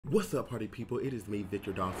What's up, party people? It is me,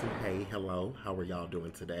 Victor Dawson. Hey, hello. How are y'all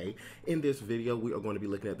doing today? In this video, we are going to be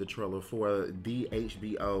looking at the trailer for the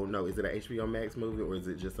HBO. No, is it an HBO Max movie or is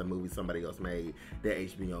it just a movie somebody else made that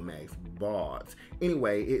HBO Max bought?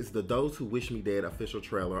 Anyway, it's the Those Who Wish Me Dead official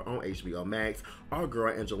trailer on HBO Max. Our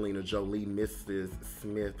girl Angelina Jolie, Mrs.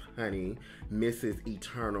 Smith, honey, Mrs.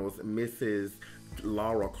 Eternals, Mrs.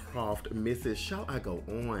 Lara Croft, Mrs. Shall I go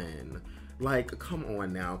on? Like, come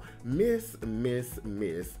on now. Miss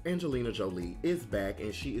Angelina Jolie is back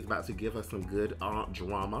and she is about to give us some good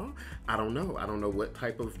drama. I don't know what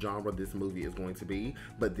type of genre this movie is going to be,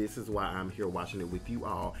 but this is why I'm here watching it with you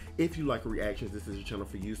all. If you like reactions, this is your channel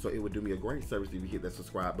for you, so it would do me a great service if you hit that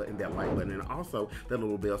subscribe button, that like button, and also that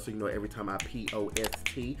little bell so you know every time I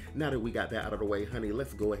POST. Now that we got that out of the way, honey,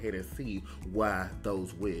 let's go ahead and see why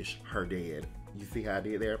those wish her dead. You see how I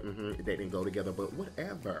did there? They didn't go together, but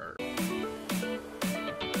whatever.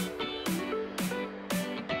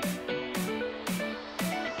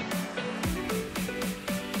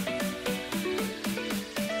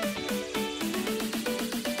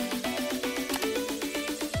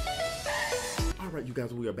 You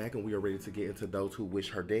guys, we are back and we are ready to get into Those Who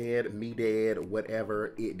Wish Her Dead, me dead,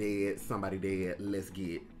 whatever, it dead, somebody dead. Let's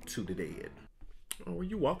get to the dead. Oh, where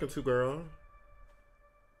you walking to, girl?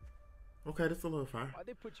 Okay, that's a little fire.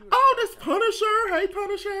 Oh, this Punisher. Hey,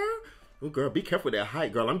 Punisher. Oh, girl, be careful with that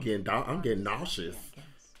height, girl. I'm getting nauseous.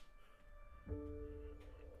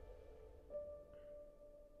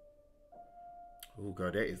 Oh,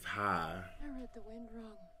 girl, that is high. I read the wind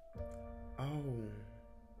wrong. Oh.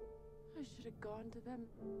 I should have gone to them.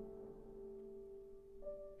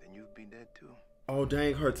 Then you'd be dead too. Oh,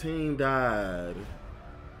 dang, her team died.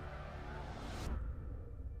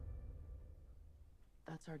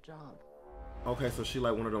 That's our job. Okay, so she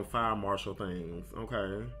like one of them fire marshal things.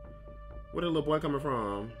 Okay. Where the little boy coming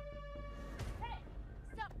from? Hey!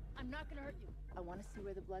 Stop! I'm not gonna hurt you. I want to see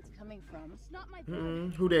where the blood's coming from. It's not my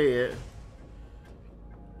blood. Who dead?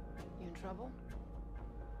 You in trouble?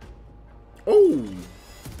 Oh!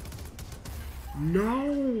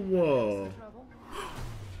 No!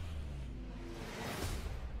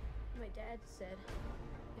 My dad said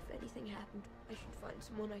if anything happened, I should find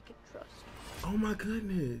someone I could trust. Oh my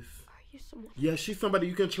goodness. Are you someone? Yeah, she's somebody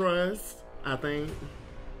you can trust, I think.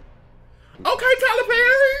 Okay, Tyler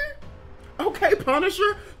Perry! Okay,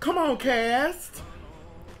 Punisher. Come on, cast.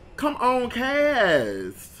 Come on,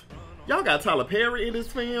 cast. Y'all got Tyler Perry in this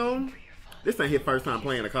film? This ain't his first time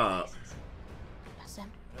playing a cop.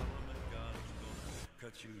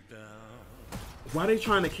 Why they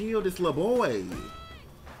trying to kill this little boy?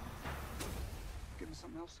 Give me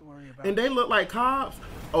something else to worry about. And they look like cops?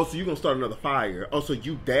 Oh, so you gonna start another fire. Oh, so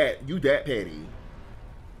you that petty.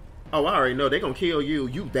 Oh, I already know they gonna kill you.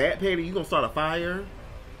 You that petty? You gonna start a fire?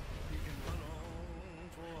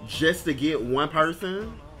 Just to get one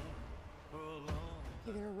person?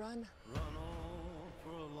 You're gonna run.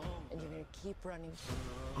 And you're gonna keep running.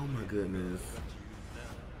 Oh my goodness.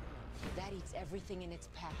 That eats everything in its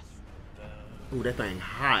path. Ooh, that thing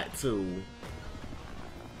hot too.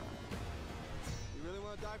 You really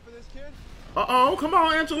want to die for this kid? Uh-oh, come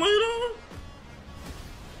on, Angelina.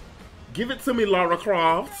 Give it to me, Lara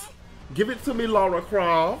Croft. Give it to me, Lara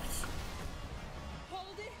Croft.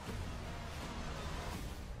 Hold it.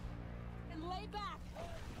 And lay back.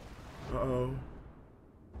 Uh-oh.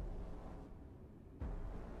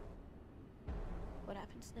 What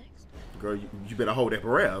happens next? Girl, you better hold that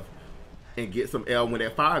breath and get some air when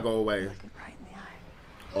that fire go away. Right in the eye.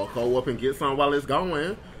 Or go up and get some while it's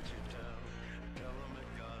going.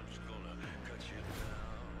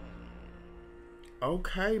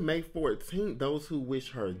 Okay, May 14th, Those Who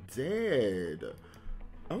Wish Her Dead.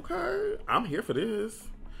 Okay, I'm here for this.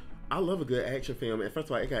 I love a good action film. And first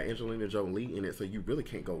of all, it got Angelina Jolie in it, so you really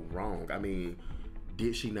can't go wrong. I mean,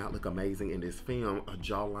 did she not look amazing in this film? A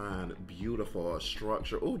jawline, beautiful, a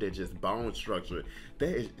structure. Oh, they're just bone structure.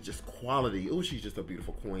 That is just quality. Oh, she's just a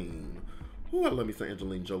beautiful queen. Oh, I love me some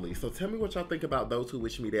Angelina Jolie. So tell me what y'all think about Those Who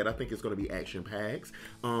Wish Me Dead. I think it's going to be action-packed.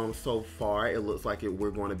 So far, it looks like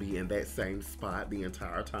we're going to be in that same spot the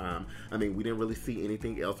entire time. I mean, we didn't really see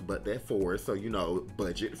anything else but that forest, so, you know,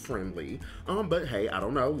 budget-friendly. But hey, I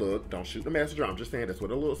don't know. Look, don't shoot the messenger. I'm just saying that's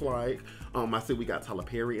what it looks like. I see we got Tyler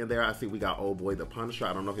Perry in there. I see we got old boy the Punisher.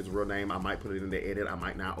 I don't know his real name. I might put it in the edit. I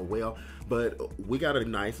might not. Oh, well. But we got a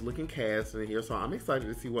nice-looking cast in here, so I'm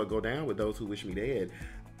excited to see what go down with Those Who Wish Me Dead.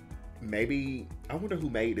 Maybe, I wonder who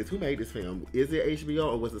made this. Who made this film? Is it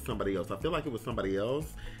HBO or was it somebody else? I feel like it was somebody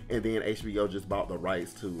else, and then HBO just bought the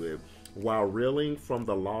rights to it. While reeling from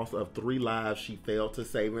the loss of 3 lives she failed to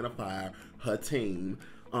save in a fire, her team,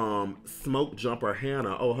 Smoke Jumper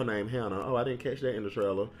Hannah, oh, her name Hannah, oh, I didn't catch that in the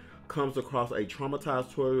trailer, comes across a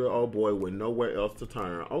traumatized 12-year-old boy with nowhere else to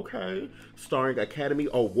turn. Okay. Starring Academy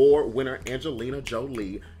Award winner Angelina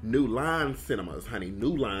Jolie. New Line Cinemas, honey.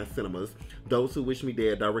 New Line Cinemas. Those Who Wish Me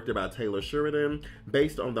Dead, directed by Taylor Sheridan.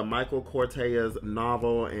 Based on the Michael Cortez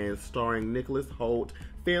novel and starring Nicholas Hoult,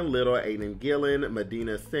 Finn Little, Aiden Gillen,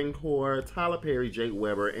 Medina Senghore, Tyler Perry, Jake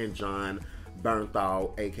Weber, and John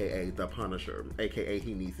Bernthal, aka The Punisher, aka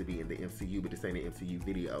he needs to be in the MCU, but this ain't an MCU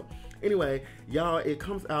video. Anyway, y'all, it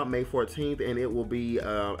comes out May 14th, and it will be,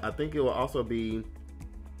 I think it will also be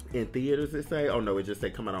in theaters, it say. Oh no, it just say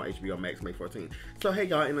come out on HBO Max May 14th. So hey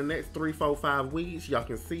y'all, in the next 3, 4, 5 weeks, y'all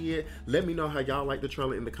can see it. Let me know how y'all like the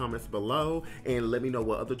trailer in the comments below, and let me know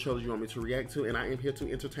what other trailers you want me to react to, and I am here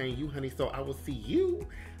to entertain you, honey, so I will see you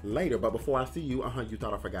later. But before I see you, you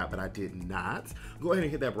thought I forgot, but I did not. Go ahead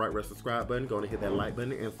and hit that bright red subscribe button, go ahead and hit that like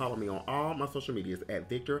button, and follow me on all my social medias at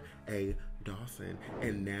Victor A. Dawson.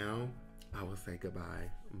 And now, I will say goodbye.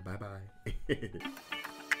 Bye-bye.